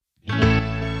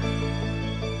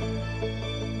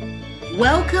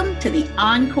Welcome to the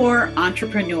Encore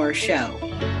Entrepreneur Show,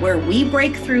 where we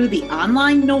break through the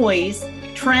online noise,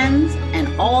 trends, and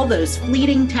all those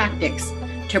fleeting tactics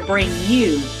to bring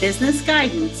you business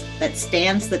guidance that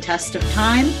stands the test of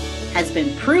time, has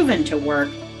been proven to work,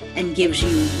 and gives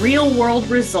you real-world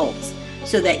results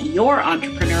so that your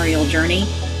entrepreneurial journey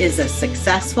is as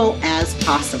successful as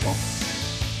possible.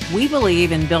 We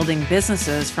believe in building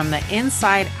businesses from the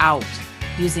inside out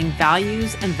using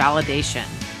values and validation.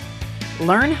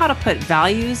 Learn how to put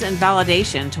values and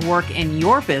validation to work in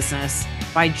your business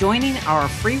by joining our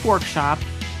free workshop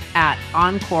at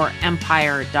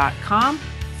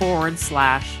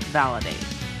encoreempire.com/validate.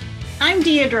 I'm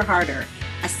Deidre Harder,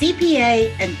 a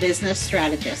CPA and business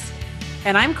strategist.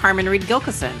 And I'm Carmen Reed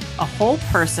Gilkison, a whole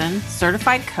person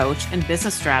certified coach and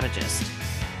business strategist.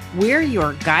 We're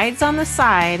your guides on the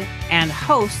side and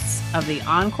hosts of the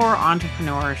Encore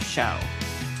Entrepreneur Show.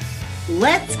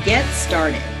 Let's get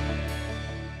started.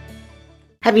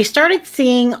 Have you started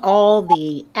seeing all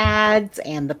the ads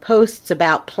and the posts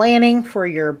about planning for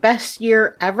your best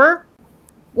year ever?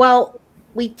 Well,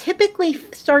 we typically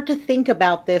start to think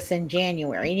about this in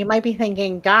January. And you might be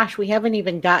thinking, gosh, we haven't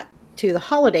even got to the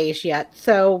holidays yet.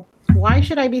 So why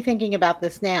should I be thinking about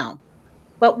this now?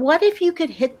 But what if you could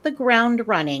hit the ground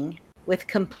running with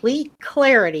complete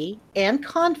clarity and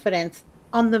confidence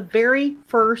on the very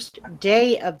first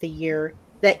day of the year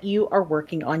that you are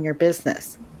working on your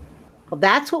business? Well,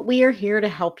 that's what we are here to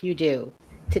help you do.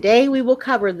 Today, we will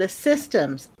cover the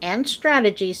systems and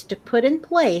strategies to put in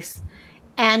place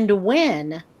and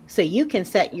when, so you can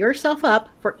set yourself up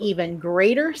for even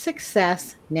greater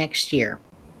success next year.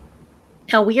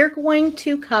 Now, we are going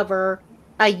to cover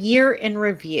a year in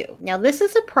review. Now, this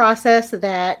is a process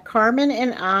that Carmen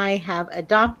and I have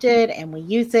adopted, and we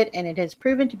use it, and it has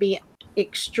proven to be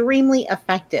extremely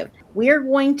effective. We are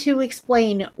going to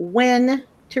explain when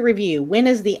to review. When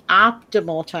is the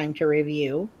optimal time to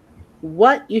review?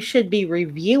 What you should be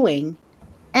reviewing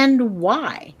and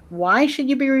why. Why should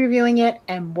you be reviewing it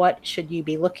and what should you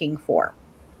be looking for?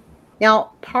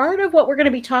 Now, part of what we're going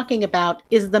to be talking about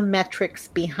is the metrics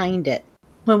behind it.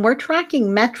 When we're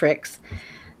tracking metrics,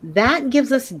 that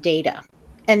gives us data.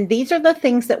 And these are the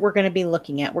things that we're going to be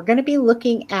looking at. We're going to be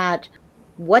looking at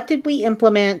what did we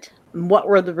implement? What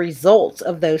were the results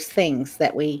of those things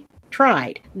that we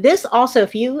tried? This also,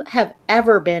 if you have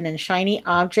ever been in shiny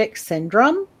object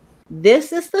syndrome,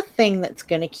 this is the thing that's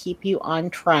going to keep you on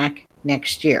track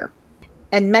next year.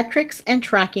 And metrics and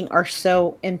tracking are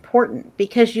so important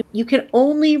because you can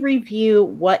only review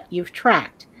what you've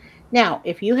tracked. Now,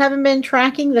 if you haven't been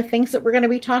tracking the things that we're going to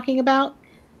be talking about,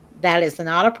 that is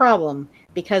not a problem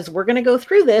because we're going to go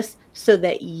through this so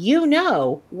that you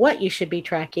know what you should be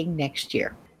tracking next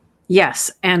year. Yes,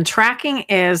 and tracking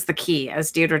is the key,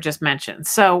 as Deidre just mentioned.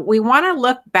 So we want to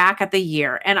look back at the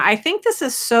year. And I think this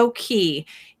is so key.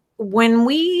 When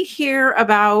we hear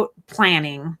about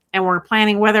planning, and we're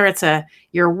planning whether it's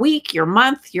your week, your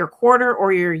month, your quarter,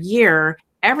 or your year,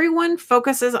 everyone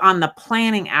focuses on the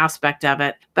planning aspect of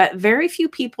it, but very few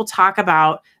people talk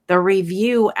about the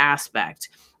review aspect.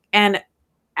 And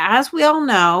as we all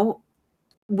know,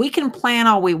 we can plan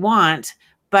all we want,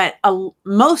 but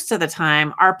most of the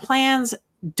time, our plans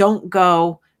don't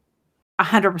go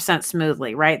 100%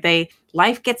 smoothly, right?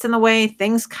 Life gets in the way,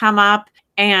 things come up,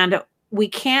 and we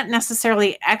can't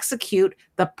necessarily execute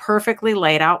the perfectly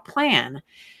laid out plan.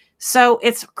 So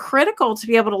it's critical to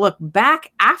be able to look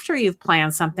back after you've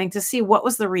planned something to see what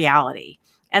was the reality.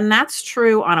 And that's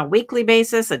true on a weekly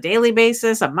basis, a daily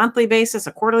basis, a monthly basis,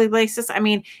 a quarterly basis. I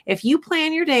mean, if you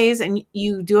plan your days and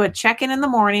you do a check-in the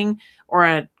morning or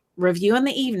a review in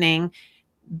the evening,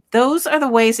 those are the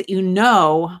ways that you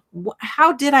know,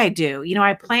 how did I do?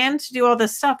 I planned to do all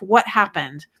this stuff. What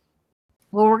happened?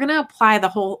 Well, we're going to apply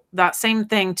that same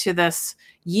thing to this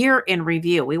year in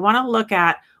review. We want to look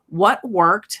at what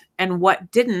worked and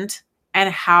what didn't, and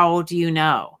how do you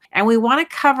know? And we want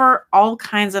to cover all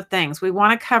kinds of things. We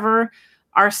want to cover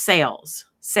our sales.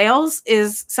 Sales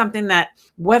is something that,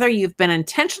 whether you've been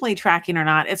intentionally tracking or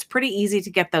not, it's pretty easy to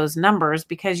get those numbers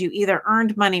because you either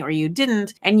earned money or you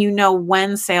didn't, and you know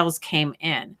when sales came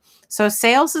in. So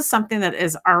sales is something that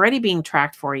is already being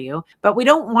tracked for you, but we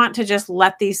don't want to just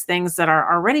let these things that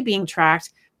are already being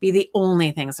tracked be the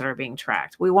only things that are being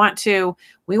tracked. We want to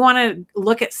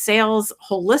look at sales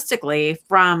holistically,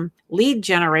 from lead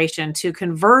generation to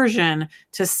conversion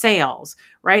to sales,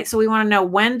 right? So we want to know,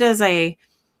 when does a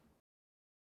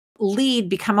lead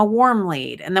become a warm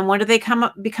lead? And then when do they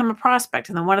become a prospect?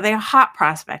 And then when are they a hot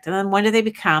prospect? And then when do they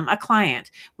become a client?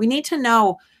 We need to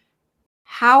know,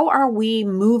 how are we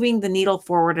moving the needle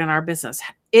forward in our business?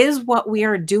 Is what we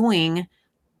are doing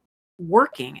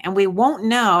working. And we won't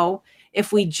know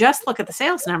if we just look at the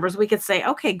sales numbers. We could say,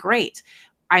 okay, great.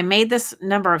 I made this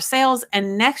number of sales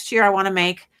and next year I want to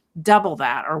make double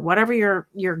that, or whatever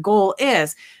your goal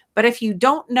is. But if you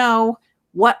don't know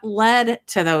what led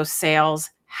to those sales,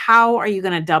 how are you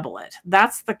going to double it?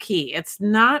 That's the key. It's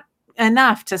not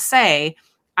enough to say,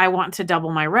 I want to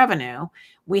double my revenue.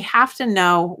 We have to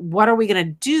know, what are we going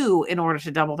to do in order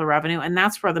to double the revenue? And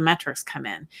that's where the metrics come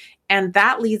in. And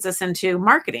that leads us into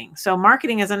marketing. So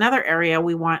marketing is another area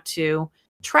we want to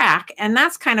track. And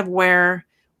that's kind of where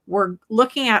we're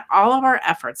looking at all of our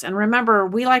efforts. And remember,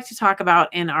 we like to talk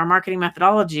about in our marketing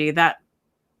methodology that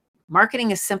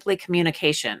marketing is simply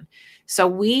communication. So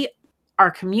we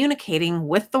are communicating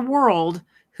with the world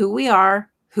who we are,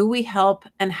 who we help,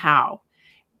 and how.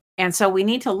 And so we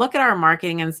need to look at our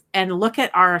marketing and look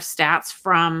at our stats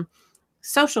from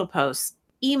social posts,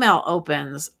 email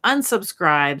opens,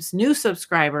 unsubscribes, new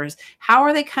subscribers. How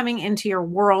are they coming into your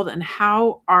world and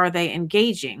how are they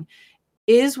engaging?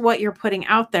 Is what you're putting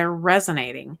out there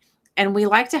resonating? And we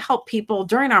like to help people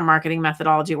during our marketing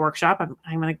methodology workshop.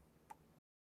 I'm going to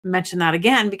mention that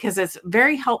again because it's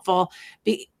very helpful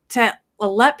to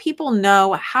let people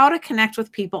know how to connect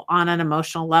with people on an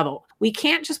emotional level. We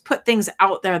can't just put things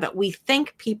out there that we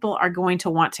think people are going to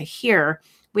want to hear.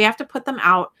 We have to put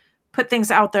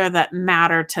things out there that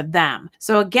matter to them.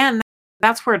 So again,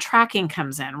 that's where tracking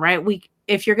comes in, right?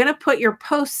 If you're going to put your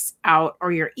posts out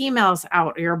or your emails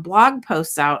out or your blog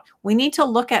posts out, we need to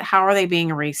look at how are they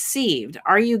being received?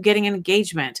 Are you getting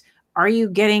engagement? Are you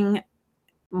getting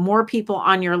more people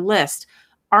on your list?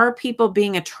 Are people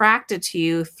being attracted to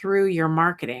you through your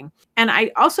marketing? And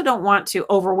I also don't want to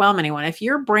overwhelm anyone. If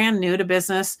you're brand new to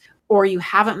business or you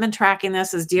haven't been tracking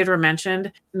this, as Deirdre mentioned,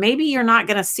 maybe you're not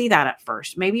going to see that at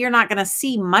first. Maybe you're not going to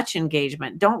see much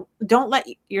engagement. Don't let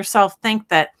yourself think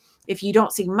that if you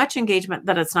don't see much engagement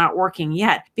that it's not working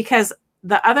yet, because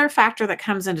the other factor that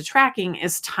comes into tracking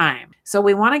is time. So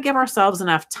we want to give ourselves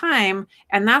enough time.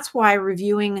 And that's why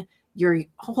reviewing your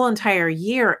whole entire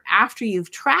year after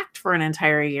you've tracked for an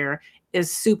entire year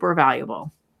is super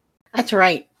valuable. That's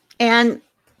right. And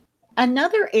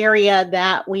another area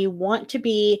that we want to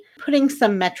be putting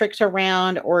some metrics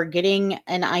around or getting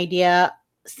an idea,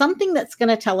 something that's going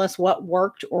to tell us what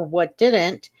worked or what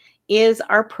didn't, is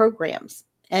our programs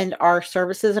and our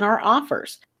services and our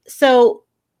offers. So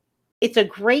it's a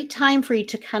great time for you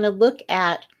to kind of look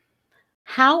at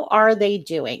how are they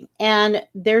doing? And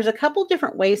there's a couple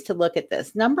different ways to look at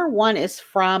this. Number one is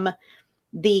from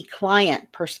the client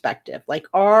perspective. Like,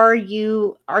 are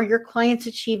your clients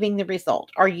achieving the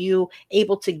result? Are you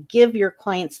able to give your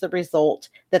clients the result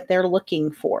that they're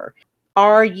looking for?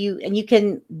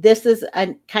 This is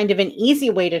a kind of an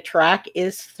easy way to track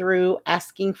is through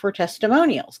asking for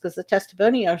testimonials, because the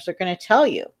testimonials are going to tell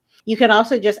you. You can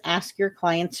also just ask your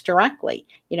clients directly,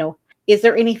 is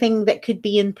there anything that could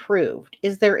be improved?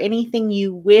 Is there anything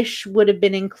you wish would have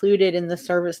been included in the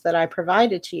service that I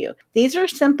provided to you? These are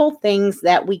simple things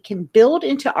that we can build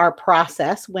into our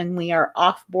process when we are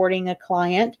offboarding a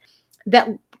client that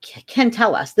can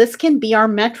tell us. This can be our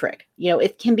metric.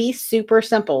 It can be super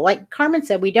simple. Like Carmen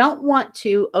said, we don't want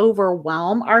to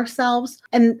overwhelm ourselves.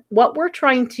 And what we're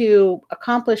trying to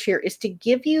accomplish here is to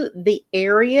give you the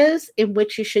areas in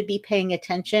which you should be paying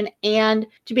attention and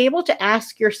to be able to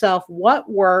ask yourself what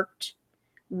worked,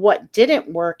 what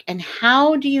didn't work, and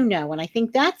how do you know? And I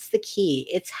think that's the key.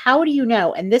 It's how do you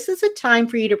know? And this is a time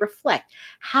for you to reflect.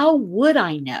 How would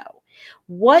I know?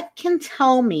 What can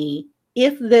tell me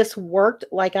if this worked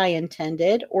like I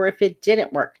intended or if it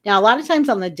didn't work? Now, a lot of times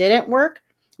on the didn't work,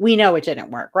 we know it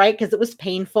didn't work, right? Because it was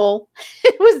painful.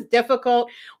 It was difficult.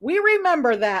 We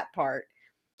remember that part.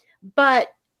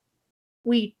 But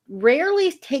we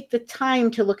rarely take the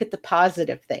time to look at the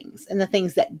positive things and the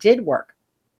things that did work.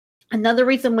 Another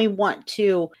reason we want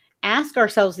to ask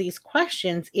ourselves these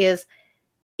questions is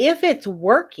if it's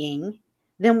working,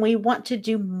 then we want to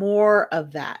do more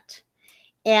of that.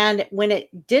 And when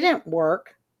it didn't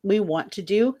work, we want to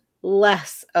do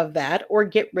less of that or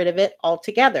get rid of it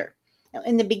altogether. Now,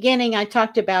 in the beginning, I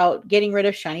talked about getting rid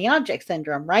of shiny object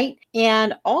syndrome, right?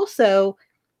 And also,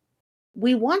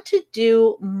 we want to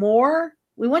do more.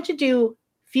 We want to do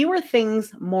fewer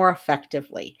things more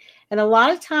effectively. And a lot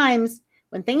of times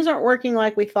when things aren't working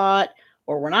like we thought,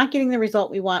 or we're not getting the result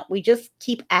we want, we just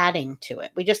keep adding to it.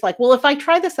 We just well, if I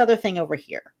try this other thing over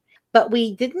here. But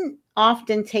we didn't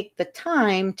often take the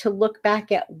time to look back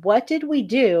at what did we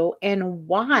do and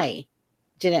why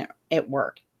didn't it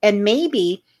work? And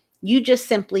maybe you just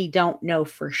simply don't know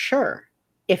for sure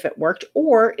if it worked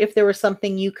or if there was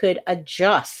something you could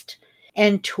adjust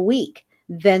and tweak,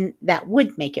 then that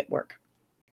would make it work.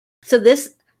 So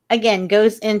this, again,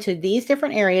 goes into these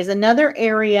different areas. Another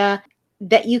area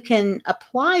that you can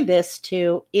apply this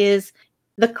to is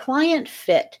the client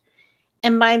fit.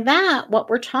 And by that, what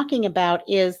we're talking about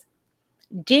is,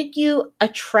 did you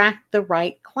attract the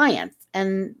right clients?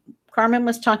 And Carmen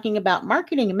was talking about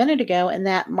marketing a minute ago, and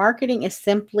that marketing is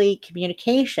simply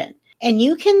communication. And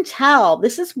you can tell,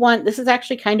 this is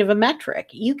actually kind of a metric.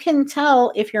 You can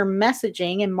tell if your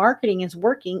messaging and marketing is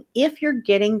working if you're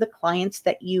getting the clients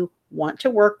that you want to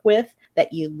work with,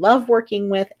 that you love working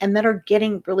with, and that are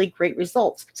getting really great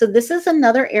results. So this is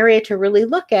another area to really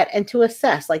look at and to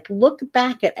assess. Like, look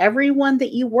back at everyone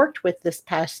that you worked with this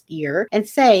past year and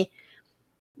say,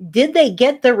 did they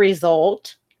get the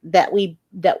result that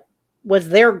was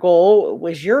their goal,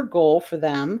 was your goal for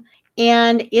them?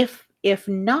 And if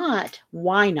not,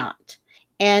 why not?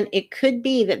 And it could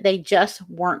be that they just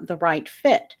weren't the right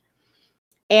fit.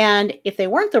 And if they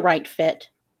weren't the right fit,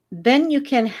 then you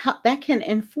can that can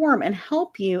inform and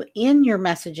help you in your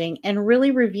messaging and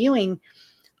really reviewing,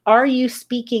 are you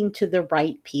speaking to the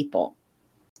right people?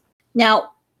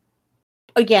 Now,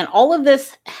 again, all of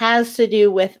this has to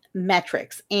do with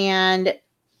metrics. And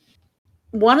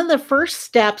one of the first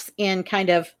steps in kind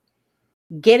of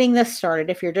getting this started,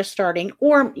 if you're just starting,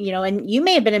 or, and you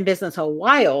may have been in business a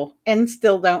while and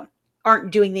still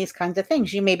aren't doing these kinds of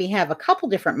things. You maybe have a couple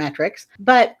different metrics,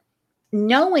 but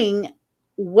knowing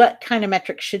what kind of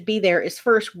metrics should be there is,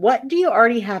 first, what do you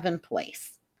already have in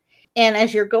place? And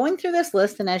as you're going through this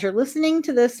list and as you're listening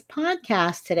to this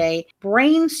podcast today,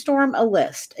 brainstorm a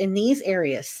list in these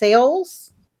areas: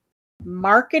 sales,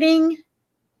 marketing,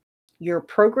 your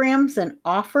programs and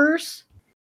offers,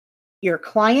 your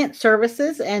client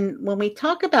services. And when we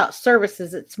talk about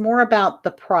services, it's more about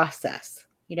the process.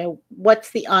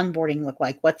 What's the onboarding look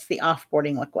like? What's the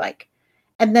offboarding look like?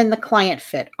 And then the client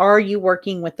fit. Are you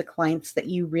working with the clients that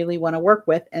you really want to work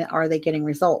with, and are they getting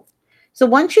results? So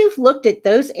once you've looked at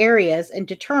those areas and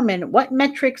determined what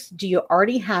metrics do you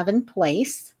already have in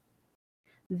place,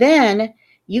 then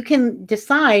you can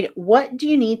decide, what do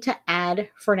you need to add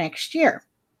for next year?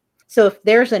 So if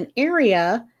there's an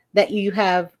area that you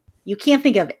can't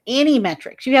think of any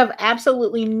metrics, you have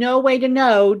absolutely no way to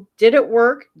know, did it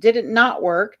work, did it not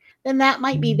work, then that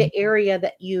might be the area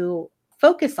that you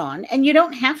focus on. And you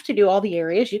don't have to do all the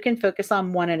areas. You can focus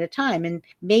on one at a time. And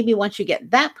maybe once you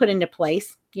get that put into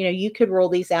place, you could roll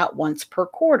these out once per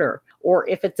quarter. Or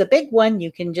if it's a big one,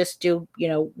 you can just do,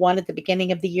 one at the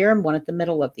beginning of the year and one at the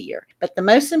middle of the year. But the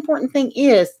most important thing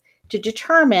is to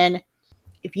determine,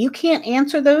 if you can't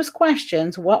answer those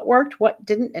questions, what worked, what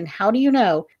didn't, and how do you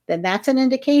know, then that's an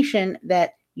indication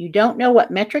that you don't know what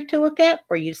metric to look at,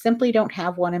 or you simply don't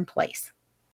have one in place.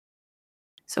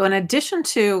 So in addition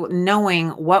to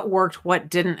knowing what worked, what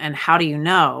didn't, and how do you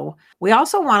know, we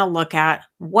also want to look at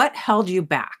what held you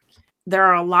back. There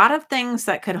are a lot of things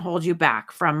that could hold you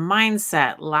back, from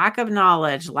mindset, lack of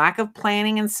knowledge, lack of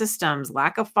planning and systems,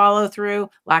 lack of follow through,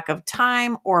 lack of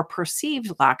time, or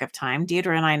perceived lack of time.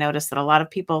 Deidre and I noticed that a lot of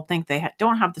people think they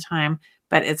don't have the time,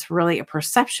 but it's really a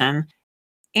perception,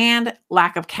 and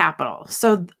lack of capital.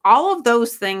 So all of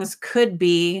those things could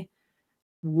be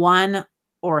one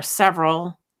or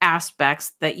several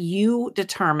aspects that you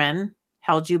determine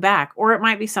held you back, or it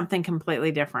might be something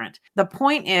completely different. The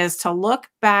point is to look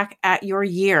back at your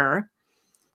year,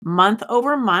 month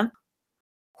over month,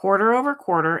 quarter over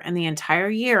quarter, and the entire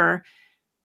year,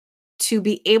 to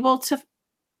be able to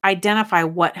identify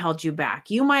what held you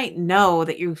back. You might know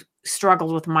that you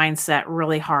struggled with mindset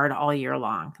really hard all year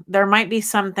long. There might be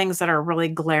some things that are really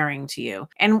glaring to you.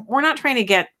 And we're not trying to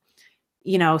get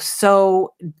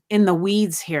so in the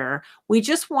weeds here. We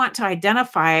just want to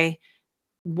identify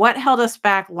what held us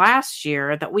back last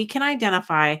year that we can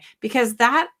identify, because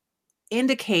that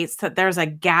indicates that there's a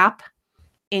gap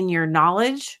in your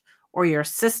knowledge or your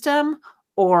system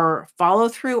or follow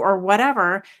through or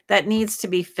whatever that needs to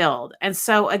be filled. And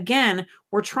so again,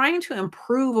 we're trying to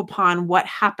improve upon what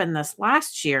happened this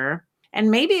last year. And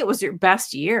maybe it was your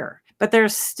best year, but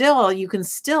you can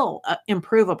still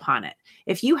improve upon it.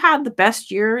 If you had the best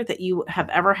year that you have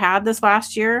ever had this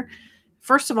last year,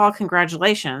 first of all,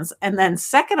 congratulations. And then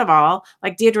second of all,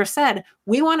 like Deidre said,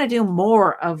 we want to do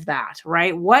more of that,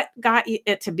 right? What got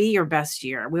it to be your best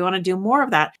year? We want to do more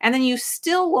of that. And then you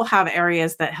still will have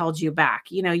areas that held you back.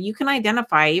 You can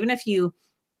identify, even if you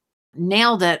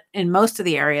nailed it in most of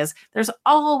the areas, there's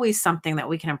always something that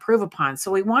we can improve upon.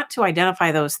 So we want to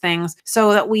identify those things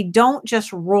so that we don't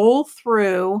just roll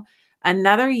through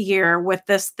another year with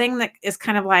this thing that is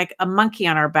kind of like a monkey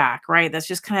on our back, right? That's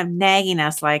just kind of nagging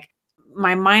us like,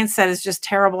 my mindset is just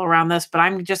terrible around this, but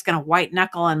I'm just going to white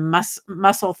knuckle and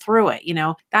muscle through it.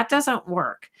 That doesn't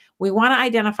work. We want to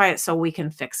identify it so we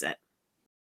can fix it.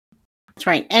 That's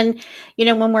right. And,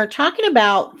 when we're talking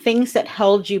about things that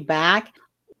held you back,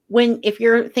 if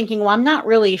you're thinking, well, I'm not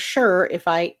really sure if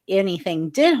anything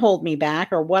did hold me back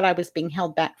or what I was being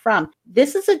held back from,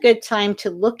 this is a good time to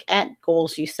look at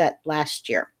goals you set last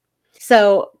year.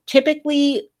 So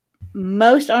typically,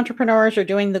 most entrepreneurs are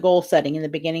doing the goal setting in the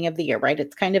beginning of the year, right?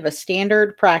 It's kind of a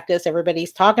standard practice.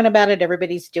 Everybody's talking about it.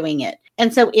 Everybody's doing it.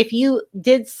 And so if you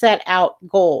did set out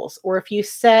goals, or if you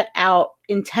set out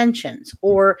intentions,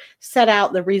 or set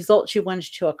out the results you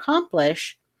wanted to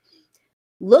accomplish,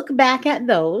 look back at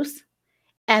those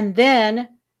and then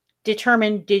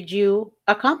determine, did you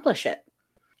accomplish it?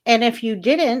 And if you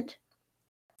didn't,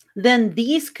 then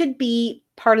these could be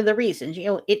part of the reasons.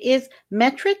 It is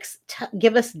metrics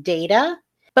give us data,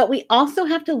 but we also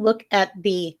have to look at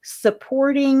the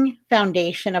supporting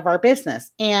foundation of our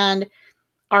business and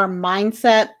our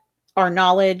mindset, our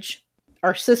knowledge,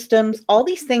 our systems. All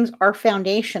these things are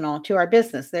foundational to our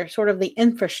business. They're sort of the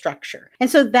infrastructure.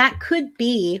 And so that could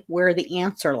be where the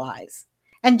answer lies.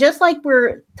 And just like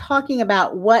we're talking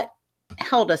about what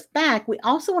held us back, we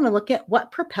also want to look at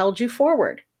what propelled you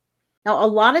forward. Now, a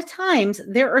lot of times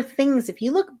there are things, if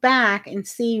you look back and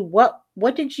see what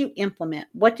did you implement?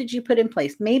 What did you put in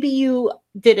place? Maybe you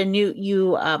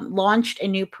launched a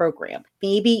new program.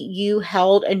 Maybe you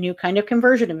held a new kind of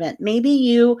conversion event. Maybe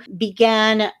you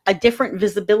began a different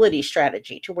visibility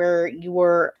strategy to where you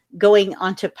were going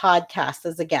onto podcasts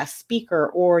as a guest speaker,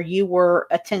 or you were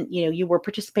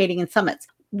participating in summits.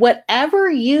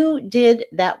 Whatever you did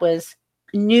that was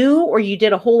new, or you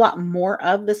did a whole lot more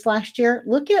of this last year,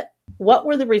 look at what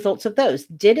were the results of those?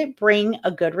 Did it bring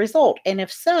a good result? And if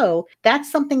so,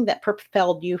 that's something that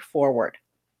propelled you forward.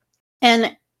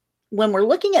 And when we're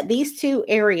looking at these two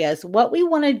areas, what we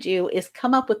want to do is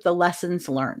come up with the lessons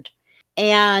learned.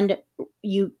 And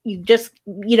you just,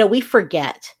 we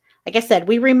forget. Like I said,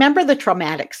 we remember the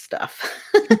traumatic stuff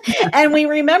and we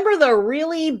remember the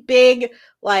really big,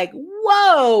 like,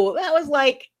 whoa, that was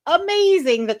like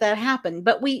amazing that happened.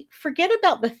 But we forget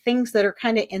about the things that are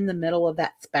kind of in the middle of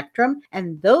that spectrum.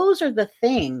 And those are the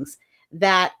things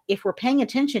that, if we're paying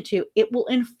attention to, it will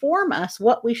inform us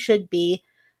what we should be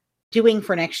doing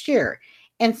for next year.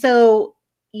 And so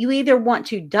you either want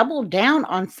to double down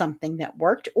on something that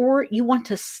worked, or you want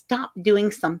to stop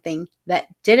doing something that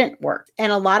didn't work.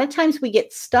 And a lot of times we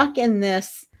get stuck in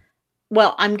this,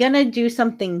 well, I'm going to do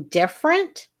something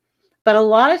different. But a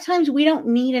lot of times we don't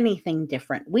need anything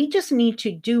different. We just need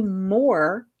to do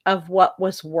more of what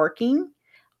was working.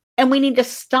 And we need to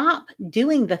stop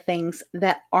doing the things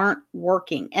that aren't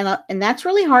working. And that's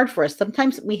really hard for us.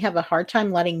 Sometimes we have a hard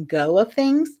time letting go of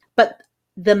things. But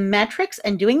the metrics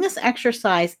and doing this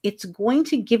exercise, it's going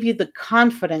to give you the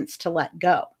confidence to let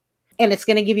go. And it's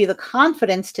going to give you the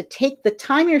confidence to take the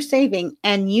time you're saving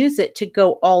and use it to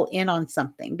go all in on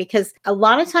something. Because a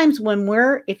lot of times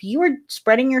if you are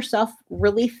spreading yourself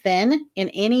really thin in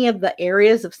any of the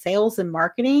areas of sales and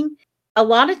marketing, a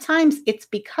lot of times it's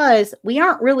because we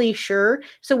aren't really sure.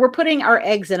 So we're putting our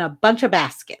eggs in a bunch of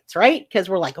baskets, right? Because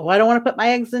we're like, oh, I don't want to put my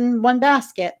eggs in one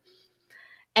basket.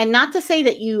 And not to say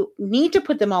that you need to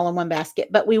put them all in one basket,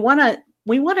 but we want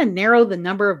to narrow the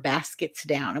number of baskets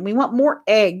down, and we want more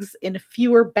eggs in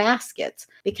fewer baskets,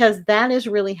 because that is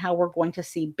really how we're going to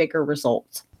see bigger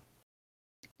results.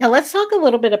 Now let's talk a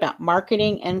little bit about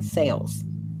marketing and sales.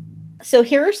 So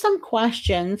here are some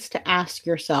questions to ask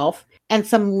yourself and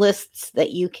some lists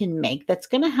that you can make that's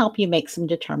going to help you make some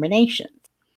determinations.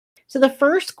 So the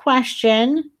first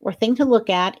question or thing to look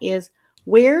at is,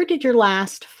 where did your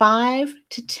last 5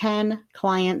 to 10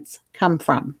 clients come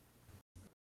from?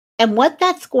 And what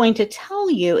that's going to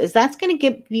tell you is that's going to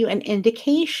give you an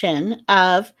indication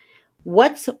of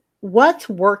what's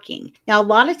working. Now, a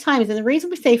lot of times, and the reason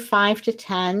we say 5 to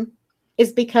 10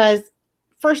 is because,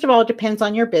 first of all, it depends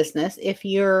on your business. If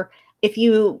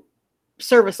you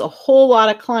service a whole lot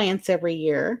of clients every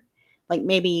year, like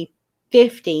maybe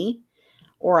 50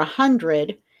 or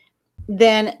 100,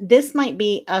 then this might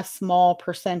be a small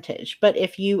percentage. But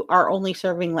if you are only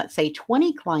serving, let's say,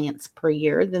 20 clients per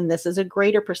year, then this is a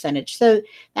greater percentage. So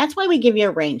that's why we give you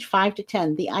a range, 5 to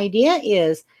 10. The idea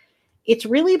is it's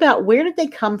really about where did they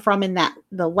come from in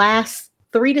the last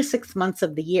 3 to 6 months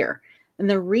of the year. And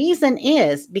the reason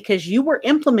is because you were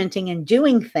implementing and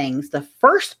doing things the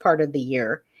first part of the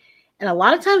year. And a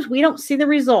lot of times we don't see the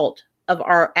result of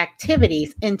our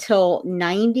activities until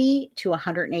 90 to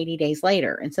 180 days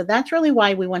later. And so that's really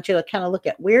why we want you to kind of look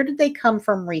at where did they come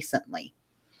from recently.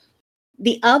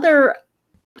 The other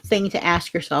thing to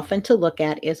ask yourself and to look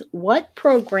at is, what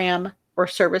program or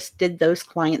service did those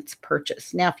clients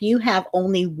purchase? Now, if you have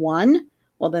only one,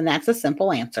 well, then that's a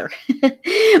simple answer.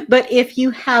 But if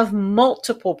you have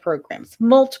multiple programs,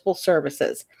 multiple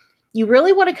services, you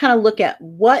really want to kind of look at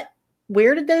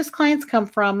where did those clients come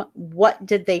from? What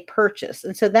did they purchase?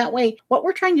 And so that way, what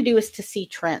we're trying to do is to see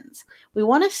trends. We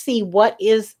want to see what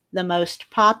is the most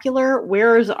popular,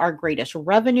 where is our greatest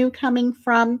revenue coming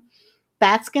from.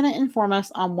 That's going to inform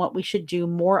us on what we should do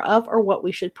more of or what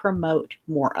we should promote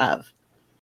more of.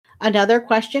 Another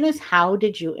question is, how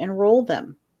did you enroll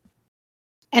them?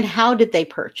 And how did they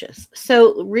purchase?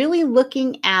 So really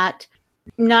looking at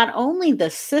not only the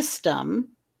system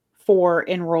for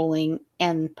enrolling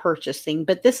and purchasing,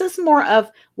 but this is more of,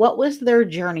 what was their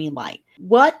journey like?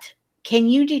 What can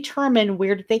you determine,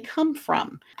 where did they come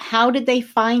from? How did they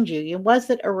find you? Was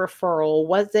it a referral?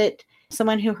 Was it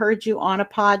someone who heard you on a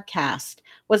podcast?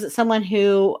 Was it someone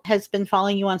who has been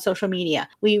following you on social media?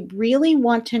 We really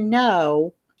want to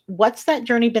know, what's that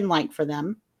journey been like for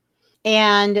them?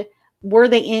 And were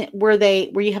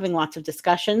you having lots of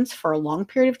discussions for a long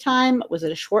period of time? Was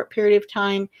it a short period of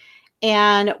time?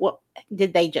 And what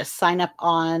did they just sign up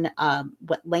on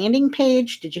what landing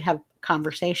page? Did you have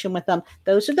conversation with them?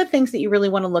 Those are the things that you really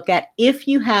want to look at if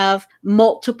you have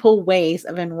multiple ways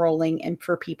of enrolling and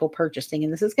for people purchasing.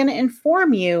 And this is going to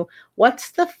inform you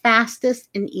what's the fastest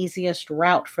and easiest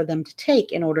route for them to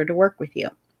take in order to work with you.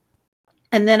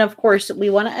 And then, of course,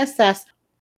 we want to assess,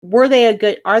 are they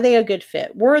a good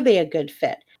fit? Were they a good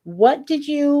fit? What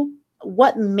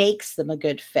makes them a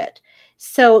good fit?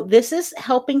 So this is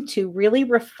helping to really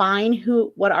refine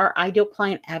what our ideal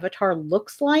client avatar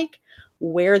looks like,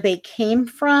 where they came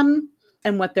from,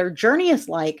 and what their journey is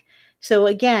like. So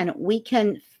again, we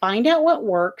can find out what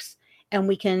works, and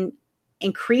we can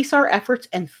increase our efforts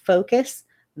and focus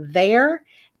there,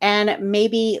 and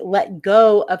maybe let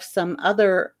go of some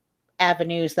other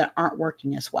avenues that aren't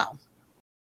working as well.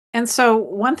 And so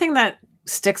one thing that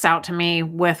sticks out to me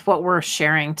with what we're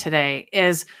sharing today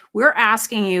is, we're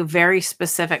asking you very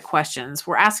specific questions.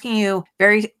 We're asking you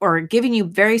giving you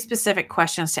very specific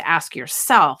questions to ask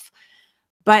yourself.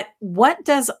 But what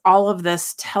does all of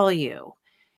this tell you?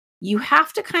 You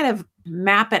have to kind of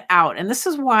map it out. And this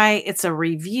is why it's a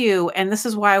review. And this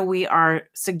is why we are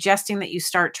suggesting that you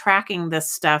start tracking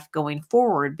this stuff going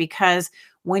forward, because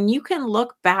when you can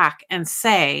look back and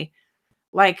say,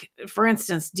 like, for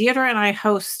instance, Deidre and I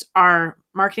host our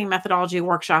marketing methodology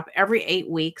workshop every 8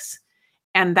 weeks,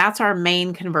 and that's our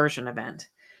main conversion event.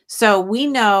 So we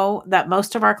know that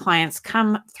most of our clients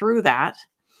come through that,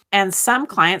 and some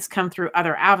clients come through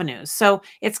other avenues. So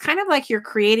it's kind of like you're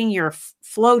creating your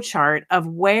flow chart of,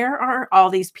 where are all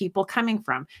these people coming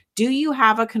from? Do you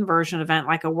have a conversion event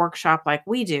like a workshop like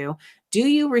we do? Do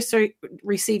you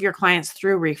receive your clients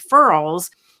through referrals?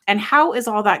 And how is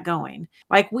all that going?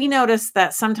 Like, we notice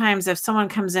that sometimes if someone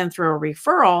comes in through a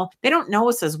referral, they don't know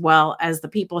us as well as the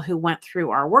people who went through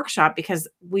our workshop, because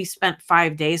we spent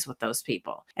 5 days with those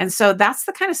people. And so that's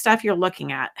the kind of stuff you're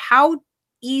looking at. How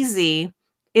easy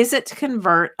is it to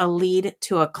convert a lead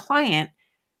to a client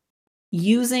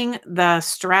using the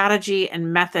strategy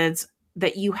and methods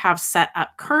that you have set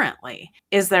up currently?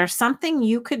 Is there something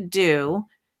you could do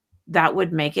that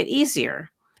would make it easier?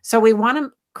 So we want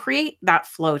to create that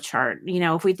flow chart.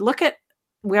 If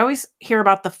we always hear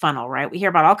about the funnel, right? We hear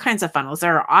about all kinds of funnels.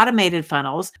 There are automated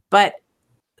funnels, but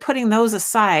putting those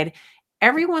aside,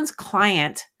 everyone's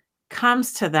client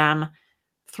comes to them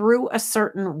through a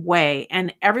certain way,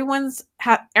 and everyone's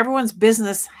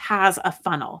business has a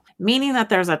funnel, meaning that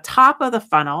there's a top of the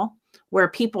funnel where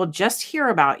people just hear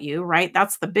about you, right?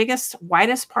 That's the biggest,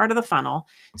 widest part of the funnel.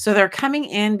 So they're coming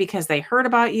in because they heard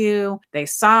about you, they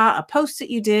saw a post that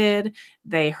you did,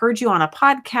 they heard you on a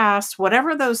podcast,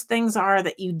 whatever those things are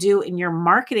that you do in your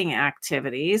marketing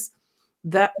activities,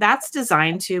 that's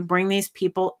designed to bring these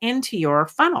people into your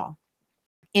funnel,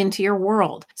 into your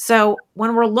world. So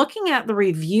when we're looking at the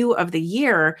review of the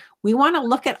year, we want to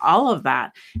look at all of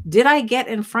that. Did I get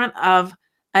in front of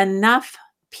enough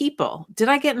people? Did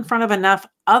I get in front of enough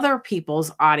other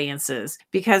people's audiences?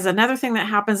 Because another thing that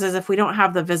happens is, if we don't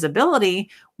have the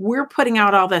visibility, we're putting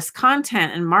out all this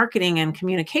content and marketing and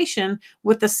communication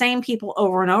with the same people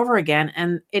over and over again.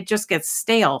 And it just gets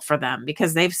stale for them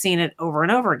because they've seen it over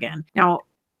and over again. Now,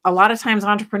 a lot of times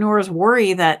entrepreneurs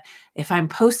worry that if I'm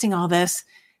posting all this,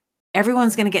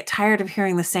 everyone's going to get tired of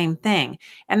hearing the same thing.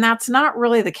 And that's not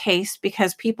really the case,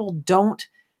 because people don't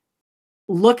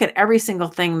look at every single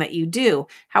thing that you do.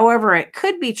 However, it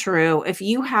could be true if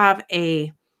you have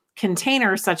a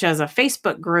container such as a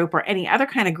Facebook group or any other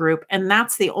kind of group, and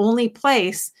that's the only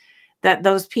place that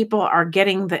those people are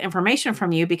getting the information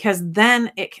from you, because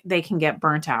then they can get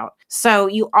burnt out. So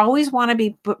you always want to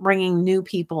be bringing new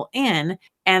people in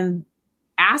and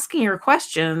asking your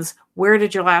questions. Where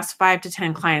did your last 5 to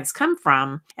 10 clients come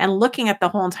from? And looking at the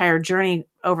whole entire journey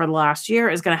over the last year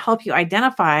is going to help you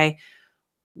identify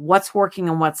what's working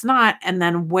and what's not, and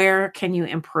then where can you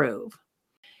improve.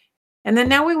 And then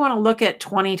now we want to look at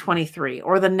 2023,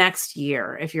 or the next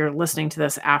year, if you're listening to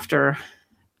this after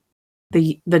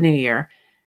the new year.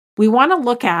 We want to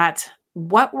look at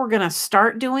what we're going to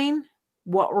start doing,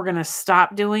 what we're going to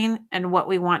stop doing, and what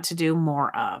we want to do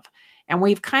more of. And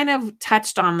we've kind of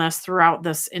touched on this throughout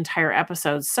this entire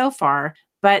episode so far,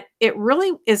 but it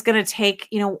really is going to take,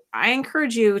 I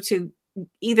encourage you to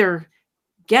either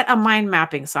get a mind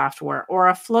mapping software or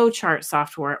a flowchart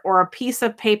software or a piece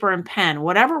of paper and pen,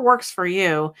 whatever works for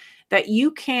you, that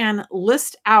you can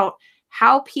list out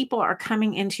how people are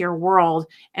coming into your world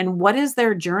and what is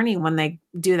their journey when they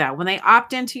do that. When they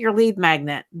opt into your lead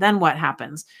magnet, then what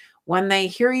happens? When they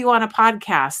hear you on a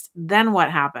podcast, then what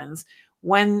happens?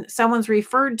 When someone's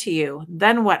referred to you,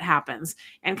 then what happens?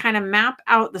 And kind of map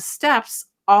out the steps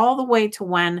all the way to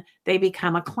when they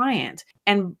become a client.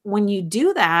 And when you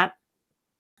do that,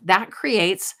 that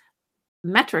creates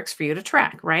metrics for you to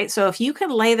track, right? So if you can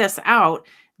lay this out,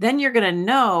 then you're going to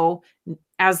know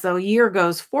as the year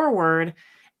goes forward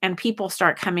and people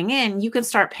start coming in, you can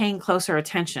start paying closer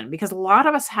attention, because a lot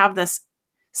of us have this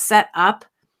set up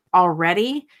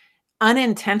already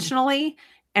unintentionally,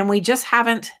 and we just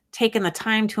haven't taken the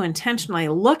time to intentionally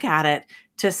look at it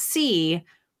to see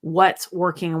what's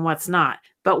working and what's not.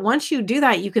 But once you do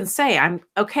that, you can say, I'm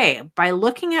okay, by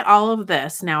looking at all of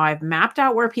this, now I've mapped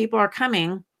out where people are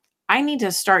coming. I need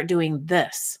to start doing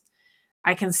this.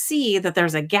 I can see that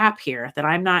there's a gap here that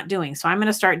I'm not doing. So I'm going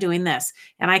to start doing this.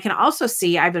 And I can also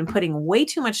see I've been putting way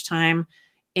too much time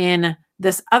in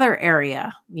this other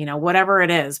area, whatever it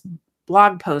is,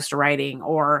 blog post writing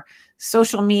or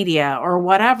social media or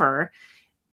whatever,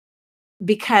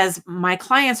 because my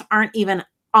clients aren't even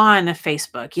on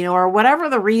Facebook, or whatever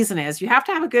the reason is. You have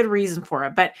to have a good reason for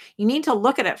it, but you need to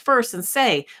look at it first and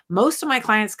say, most of my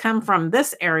clients come from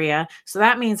this area. So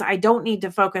that means I don't need to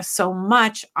focus so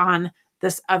much on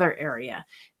this other area.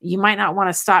 You might not want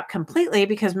to stop completely,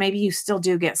 because maybe you still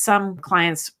do get some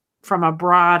clients from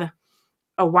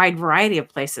a wide variety of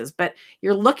places, but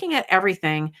you're looking at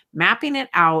everything, mapping it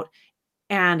out,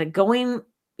 and going,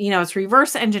 it's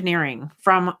reverse engineering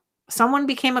from someone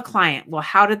became a client. Well,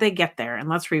 how did they get there? And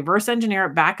let's reverse engineer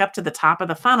it back up to the top of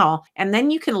the funnel. And then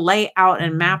you can lay out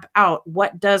and map out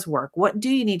what does work. What do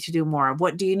you need to do more of?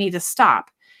 What do you need to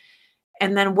stop?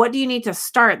 And then what do you need to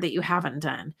start that you haven't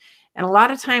done? And a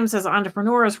lot of times as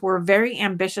entrepreneurs, we're very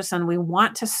ambitious and we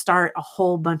want to start a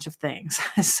whole bunch of things.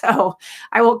 So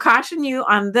I will caution you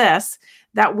on this,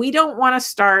 that we don't want to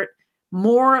start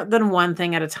more than one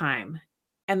thing at a time.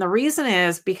 And the reason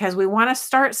is because we want to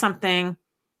start something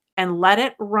and let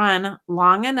it run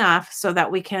long enough so that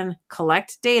we can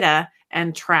collect data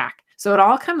and track. So it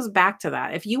all comes back to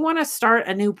that. If you want to start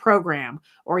a new program,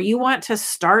 or you want to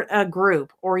start a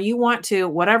group, or you want to,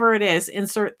 whatever it is,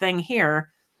 insert thing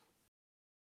here,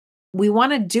 we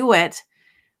want to do it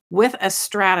with a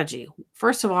strategy.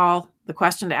 First of all, the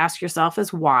question to ask yourself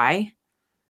is why?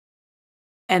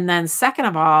 And then second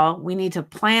of all, we need to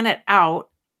plan it out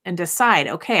and decide,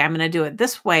 okay, I'm going to do it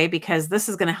this way because this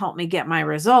is going to help me get my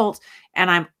result.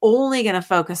 And I'm only going to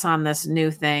focus on this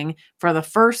new thing for the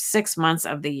first 6 months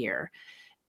of the year.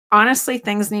 Honestly,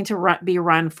 things need to be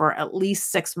run for at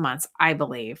least 6 months, I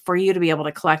believe, for you to be able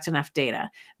to collect enough data.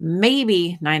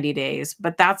 Maybe 90 days,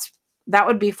 but that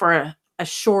would be for a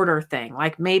shorter thing.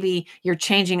 Like maybe you're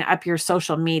changing up your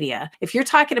social media. If you're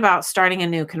talking about starting a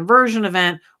new conversion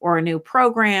event or a new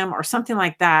program or something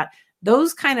like that,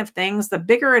 those kind of things, the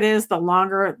bigger it is, the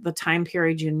longer the time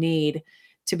period you need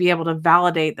to be able to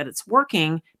validate that it's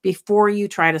working before you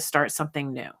try to start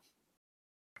something new.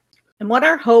 And what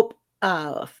our hope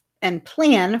and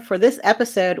plan for this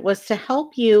episode was to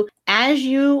help you as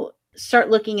you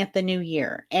start looking at the new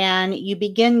year and you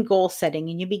begin goal setting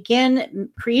and you begin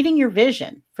creating your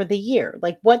vision for the year.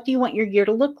 Like, what do you want your year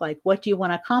to look like? What do you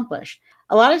want to accomplish?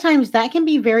 A lot of times that can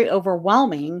be very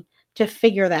overwhelming to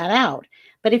figure that out.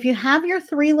 But if you have your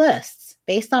 3 lists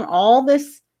based on all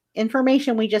this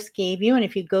information we just gave you, and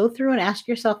if you go through and ask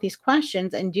yourself these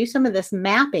questions and do some of this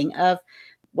mapping of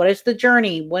what is the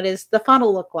journey, what does the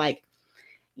funnel look like,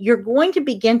 you're going to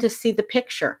begin to see the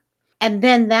picture. And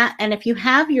then and if you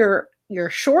have your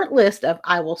short list of,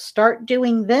 I will start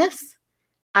doing this,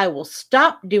 I will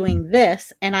stop doing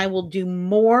this and I will do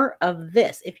more of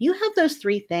this. If you have those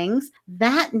three things,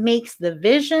 that makes the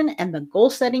vision and the goal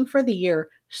setting for the year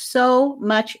so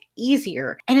much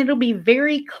easier. And it'll be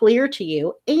very clear to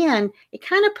you. And it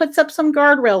kind of puts up some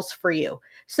guardrails for you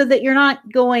so that you're not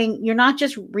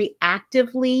just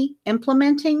reactively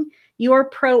implementing, you're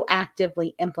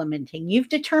proactively implementing. You've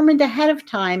determined ahead of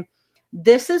time,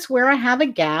 this is where I have a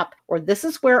gap, or this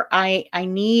is where I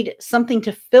need something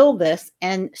to fill this.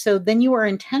 And so then you are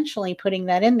intentionally putting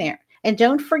that in there. And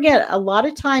don't forget, a lot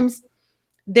of times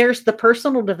there's the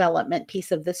personal development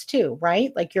piece of this too,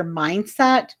 right? Like your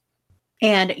mindset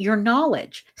and your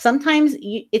knowledge. Sometimes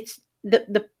it's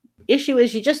the issue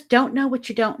is you just don't know what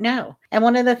you don't know. And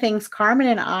one of the things Carmen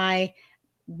and I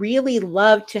really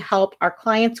love to help our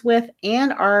clients with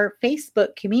and our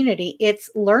Facebook community, it's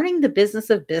learning the business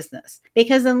of business.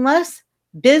 Because unless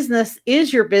business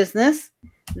is your business,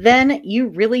 then you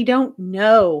really don't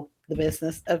know the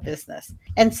business of business.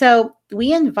 And so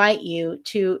we invite you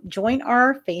to join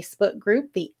our Facebook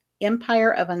group, the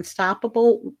Empire of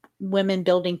Unstoppable Women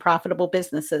Building Profitable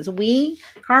Businesses.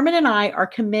 Carmen and I, are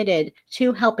committed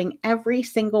to helping every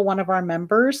single one of our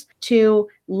members to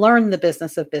learn the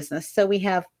business of business. So we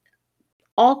have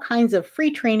all kinds of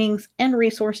free trainings and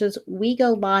resources. We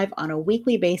go live on a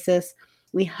weekly basis.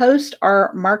 We host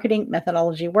our marketing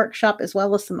methodology workshop as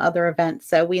well as some other events.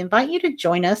 So we invite you to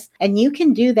join us, and you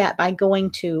can do that by going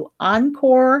to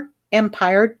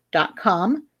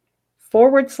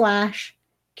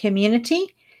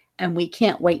encoreempire.com/community. And we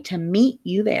can't wait to meet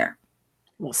you there.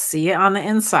 We'll see you on the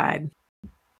inside.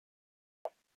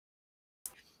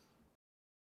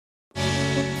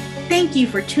 Thank you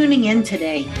for tuning in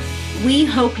today. We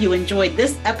hope you enjoyed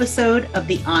this episode of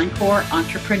the Encore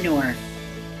Entrepreneur.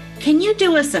 Can you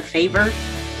do us a favor?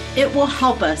 It will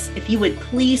help us if you would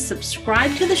please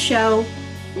subscribe to the show,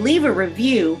 leave a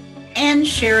review, and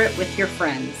share it with your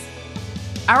friends.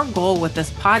 Our goal with this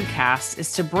podcast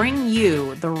is to bring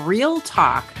you the real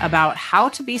talk about how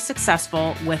to be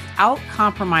successful without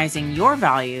compromising your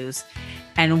values,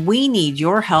 and we need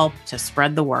your help to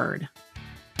spread the word.